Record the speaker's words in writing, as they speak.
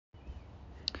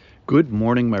Good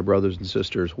morning, my brothers and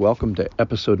sisters. Welcome to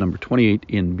episode number 28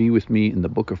 in Be With Me in the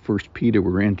book of 1 Peter.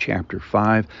 We're in chapter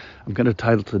 5. I'm going to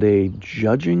title today,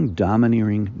 Judging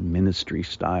Domineering Ministry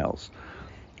Styles.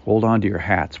 Hold on to your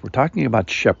hats. We're talking about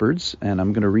shepherds, and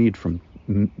I'm going to read from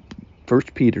 1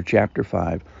 Peter chapter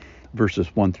 5, verses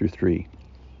 1 through 3.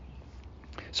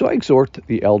 So I exhort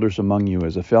the elders among you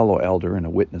as a fellow elder and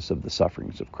a witness of the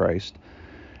sufferings of Christ,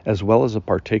 as well as a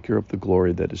partaker of the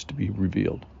glory that is to be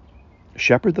revealed.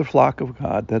 Shepherd the flock of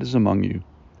God that is among you,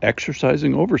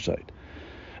 exercising oversight,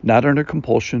 not under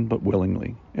compulsion, but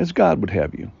willingly, as God would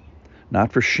have you,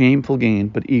 not for shameful gain,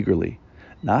 but eagerly,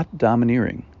 not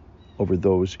domineering over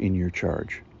those in your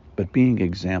charge, but being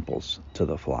examples to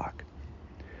the flock.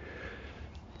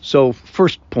 So,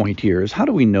 first point here is, how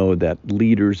do we know that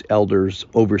leaders, elders,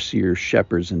 overseers,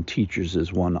 shepherds, and teachers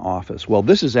is one office? Well,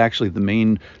 this is actually the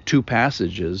main two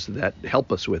passages that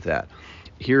help us with that.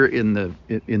 Here in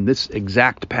this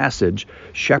exact passage,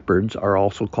 shepherds are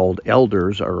also called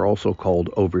elders, are also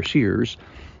called overseers,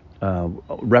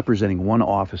 representing one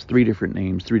office, three different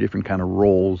names, three different kind of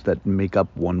roles that make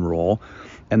up one role.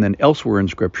 And then elsewhere in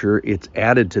Scripture, it's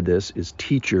added to this is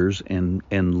teachers and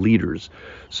leaders.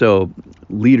 So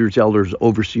leaders, elders,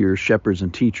 overseers, shepherds,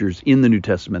 and teachers in the New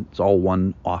Testament, it's all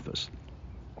one office.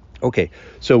 Okay,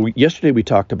 so yesterday we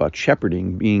talked about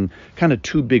shepherding being kind of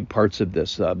two big parts of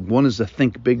this. One is the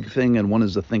think big thing and one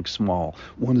is the think small.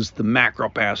 One is the macro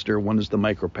pastor, one is the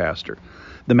micro pastor.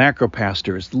 The macro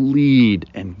pastor is lead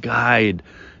and guide,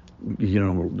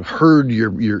 herd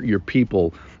your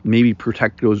people, maybe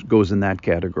protect goes in that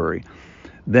category.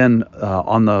 Then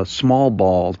on the small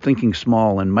ball, thinking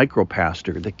small and micro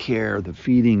pastor, the care, the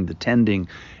feeding, the tending,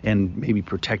 and maybe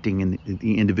protecting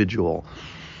the individual.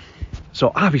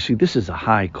 So obviously this is a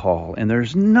high call, and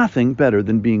there's nothing better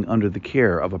than being under the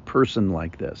care of a person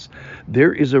like this.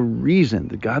 There is a reason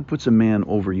that God puts a man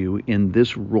over you in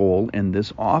this role and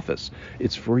this office.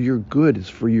 It's for your good. It's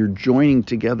for your joining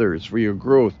together. It's for your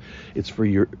growth. It's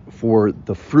for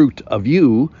the fruit of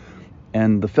you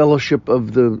and the fellowship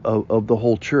of the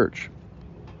whole church.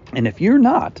 And if you're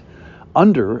not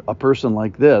under a person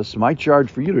like this, my charge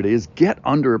for you today is get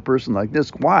under a person like this.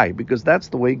 Why? Because that's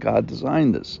the way God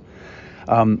designed this.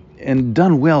 And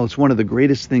done well, it's one of the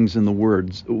greatest things in the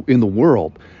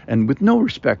world. And with no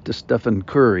respect to Stephen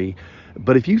Curry,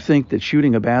 but if you think that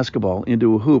shooting a basketball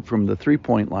into a hoop from the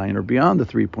three-point line or beyond the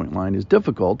three-point line is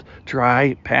difficult,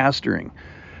 try pastoring.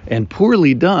 And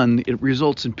poorly done, it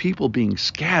results in people being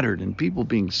scattered and people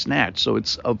being snatched. So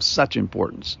it's of such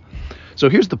importance. So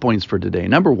here's the points for today.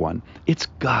 Number one, it's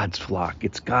God's flock.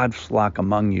 It's God's flock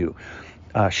among you.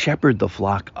 Shepherd the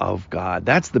flock of God.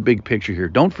 That's the big picture here.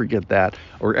 Don't forget that,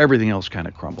 or everything else kind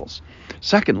of crumbles.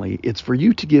 Secondly, it's for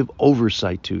you to give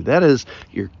oversight to. That is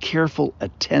your careful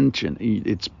attention.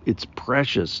 It's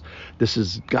precious. This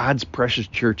is God's precious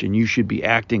church, and you should be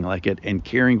acting like it and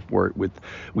caring for it with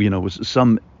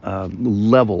some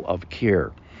level of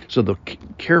care. So the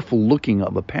careful looking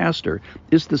of a pastor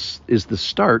is the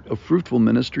start of fruitful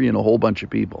ministry in a whole bunch of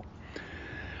people.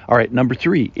 All right, number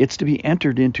three, it's to be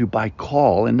entered into by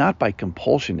call and not by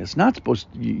compulsion. It's not supposed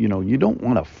to, you don't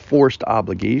want a forced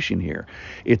obligation here.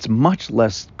 It's much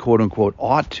less, quote unquote,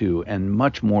 ought to, and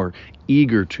much more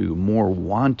eager to, more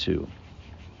want to.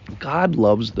 God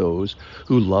loves those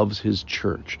who loves his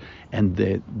church,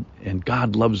 and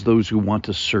God loves those who want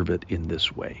to serve it in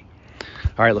this way.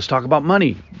 All right, let's talk about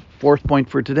money. Fourth point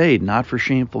for today, not for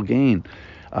shameful gain.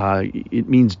 It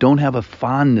means don't have a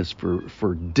fondness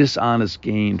for dishonest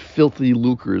gain, filthy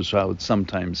lucres, I would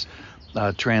sometimes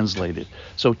translate it.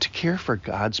 So to care for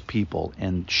God's people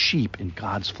and sheep in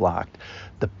God's flock,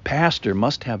 the pastor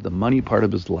must have the money part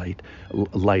of his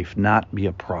life not be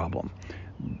a problem.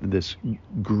 This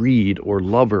greed or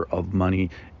lover of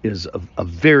money is a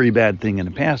very bad thing in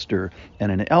a pastor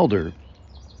and an elder.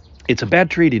 It's a bad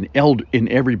trait in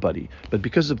everybody, but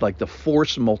because of the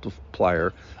force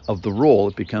multiplier of the role,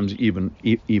 it becomes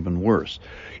even worse.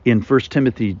 In 1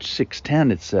 Timothy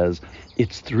 6:10, it says,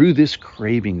 "It's through this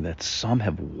craving that some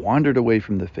have wandered away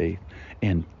from the faith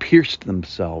and pierced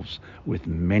themselves with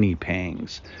many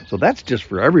pangs." So that's just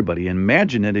for everybody.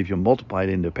 Imagine it if you multiply it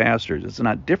into pastors. It's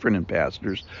not different in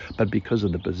pastors, but because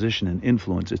of the position and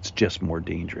influence, it's just more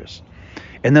dangerous.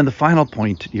 And then the final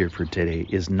point here for today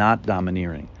is not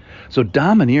domineering. So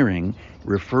domineering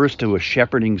refers to a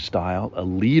shepherding style, a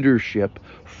leadership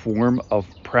form of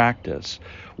practice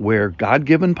where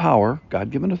God-given power,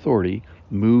 God-given authority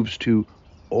moves to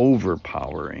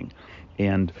overpowering,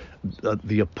 and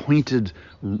the appointed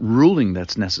ruling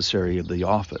that's necessary of the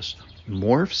office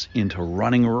morphs into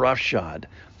running roughshod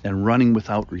and running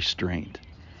without restraint.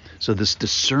 So this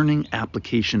discerning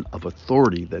application of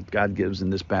authority that God gives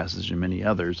in this passage and many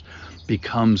others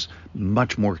becomes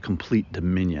much more complete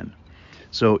dominion.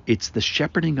 So it's the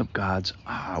shepherding of God's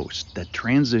house that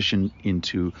transition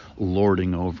into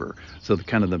lording over. So the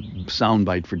kind of the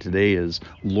soundbite for today is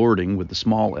lording with the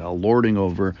small L, lording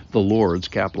over the Lord's,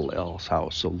 capital L's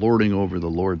house. So lording over the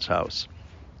Lord's house.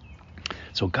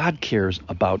 So God cares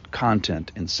about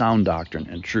content and sound doctrine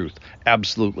and truth.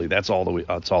 Absolutely. That's all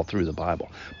through the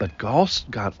Bible. But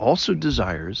God also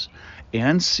desires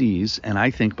and sees, and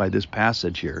I think by this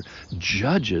passage here,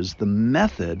 judges the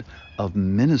method of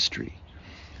ministry.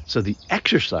 So the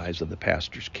exercise of the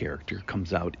pastor's character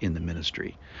comes out in the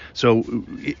ministry. So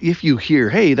if you hear,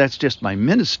 hey, that's just my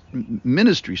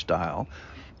ministry style,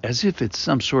 as if it's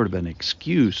some sort of an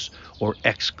excuse or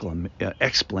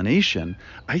explanation,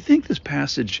 I think this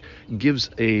passage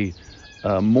gives a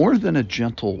more than a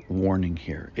gentle warning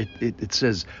here. It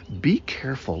says, be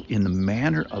careful in the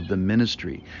manner of the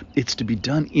ministry. It's to be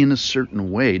done in a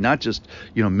certain way, not just,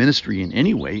 ministry in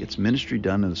any way. It's ministry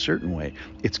done in a certain way.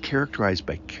 It's characterized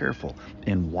by careful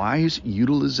and wise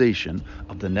utilization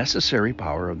of the necessary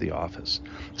power of the office.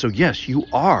 So yes, you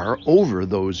are over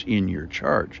those in your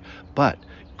charge, but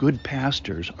good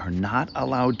pastors are not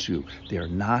allowed to. They are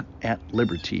not at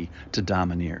liberty to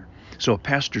domineer. So a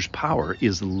pastor's power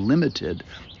is limited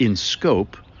in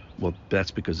scope. Well,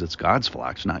 that's because it's God's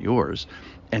flocks, not yours.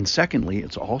 And secondly,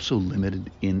 it's also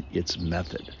limited in its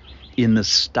method, in the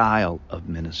style of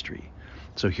ministry.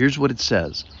 So here's what it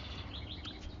says.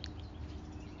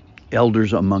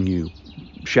 Elders among you,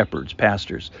 shepherds,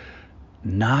 pastors,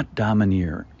 not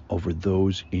domineer over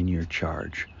those in your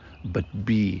charge, but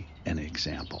be an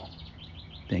example.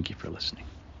 Thank you for listening.